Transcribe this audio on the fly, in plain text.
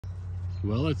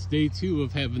Well, it's day 2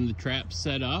 of having the trap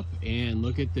set up, and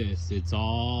look at this. It's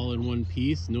all in one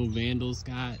piece. No vandals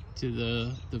got to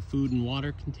the food and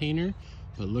water container,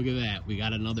 but look at that. We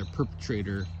got another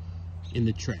perpetrator in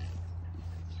the trap.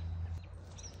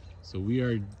 So we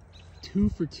are 2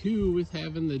 for 2 with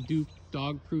having the Duke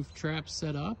dog-proof trap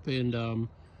set up, and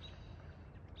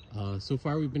so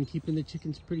far we've been keeping the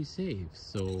chickens pretty safe.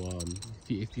 So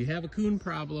if you have a coon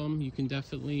problem, you can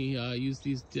definitely use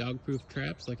these dog-proof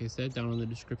traps. Like I said, down in the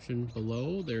description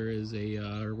below, there is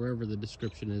or wherever the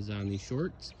description is on these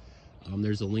shorts,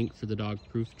 there's a link for the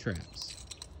dog-proof traps.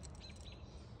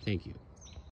 Thank you.